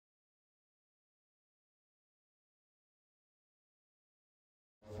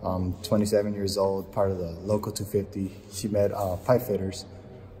I'm 27 years old, part of the local 250. She met pipe fitters.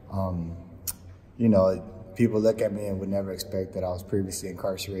 You know, people look at me and would never expect that I was previously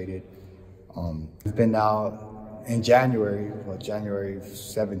incarcerated. I've been out in January, well, January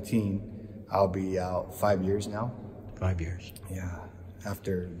 17, I'll be out 5 years now. 5 years? Yeah,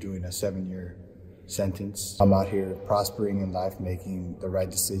 after doing a 7-year sentence. I'm out here prospering in life, making the right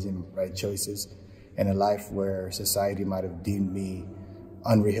decision, right choices, in a life where society might have deemed me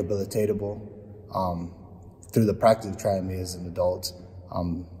unrehabilitatable through the practice of trying me as an adult.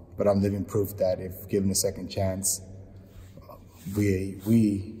 But I'm living proof that if given a second chance, we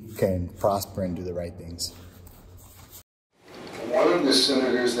can prosper and do the right things. One of the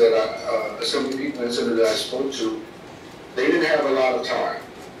senators that some people in the Senate that I spoke to, they didn't have a lot of time.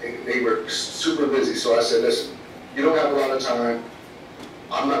 They were super busy. So I said, listen, you don't have a lot of time.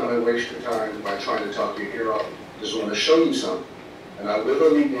 I'm not going to waste your time by trying to talk your ear off. I just want to show you something. And I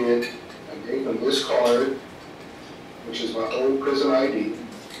literally did. I gave him this card, which is my old prison ID.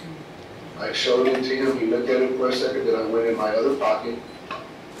 I showed it to him. He looked at it for a second. Then I went in my other pocket,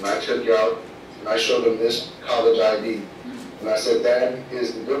 and I took it out, and I showed him this college ID. And I said, that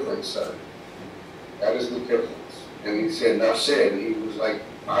is the difference, sir. That is the difference. And he said, enough said. And he was like,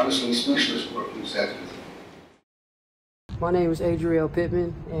 honestly speechless for a few seconds. My name is Adriel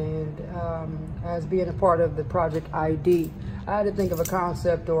Pittman, and as being a part of the Project ID, I had to think of a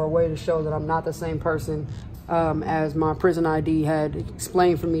concept or a way to show that I'm not the same person as my prison ID had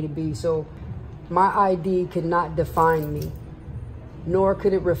explained for me to be. So my ID could not define me, nor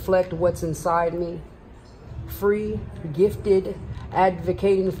could it reflect what's inside me. Free, gifted,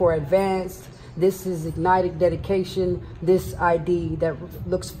 advocating for advanced. This is ignited dedication, this ID that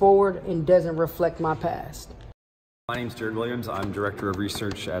looks forward and doesn't reflect my past. My name is Jared Williams. I'm Director of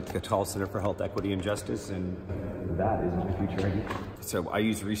Research at the Catal Center for Health, Equity, and Justice, and that is my future ID. So I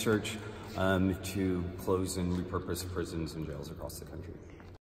use research to close and repurpose prisons and jails across the country.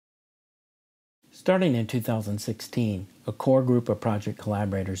 Starting in 2016, a core group of project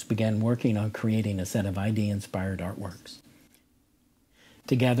collaborators began working on creating a set of ID-inspired artworks.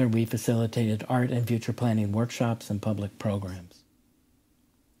 Together, we facilitated art and future planning workshops and public programs.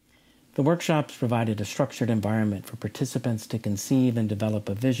 The workshops provided a structured environment for participants to conceive and develop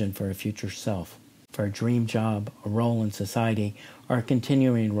a vision for a future self, for a dream job, a role in society, or a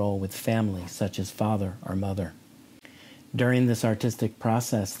continuing role with family, such as father or mother. During this artistic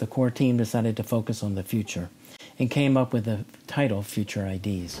process, the core team decided to focus on the future and came up with the title Future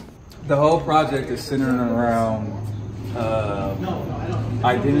IDs. The whole project is centered around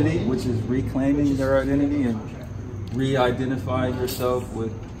identity, which is reclaiming their identity and re-identifying yourself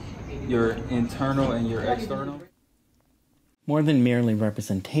with your internal and your external. More than merely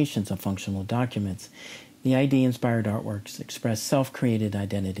representations of functional documents, the ID-inspired artworks express self-created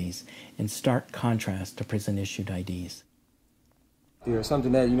identities in stark contrast to prison-issued IDs. They're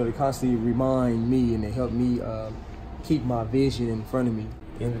something that, they constantly remind me and they help me keep my vision in front of me.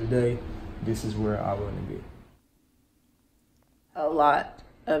 At the end of the day, this is where I want to be. A lot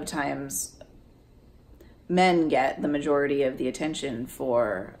of times, men get the majority of the attention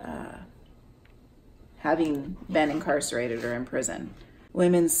for having been incarcerated or in prison.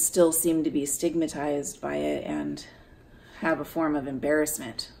 Women still seem to be stigmatized by it and have a form of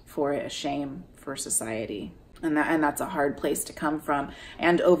embarrassment for it, a shame for society. And that's a hard place to come from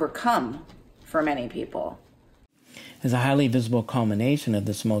and overcome for many people. As a highly visible culmination of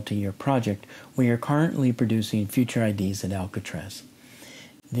this multi-year project, we are currently producing Future IDs at Alcatraz.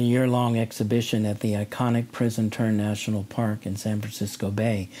 The year-long exhibition at the iconic Prison-Turned-National Park in San Francisco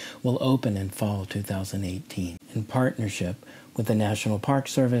Bay will open in fall 2018 in partnership with the National Park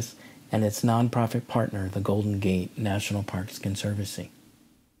Service and its nonprofit partner, the Golden Gate National Parks Conservancy.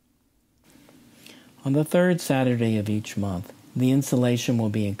 On the third Saturday of each month, the installation will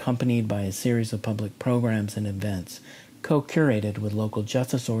be accompanied by a series of public programs and events co-curated with local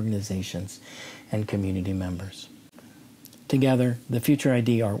justice organizations and community members. Together, the Future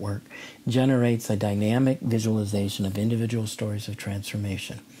ID artwork generates a dynamic visualization of individual stories of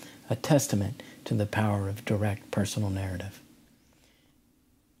transformation, a testament to the power of direct personal narrative.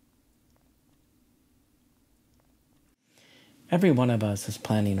 Every one of us is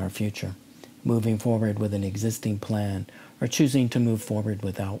planning our future, moving forward with an existing plan or choosing to move forward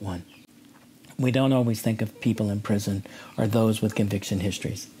without one. We don't always think of people in prison or those with conviction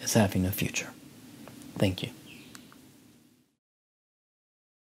histories as having a future. Thank you.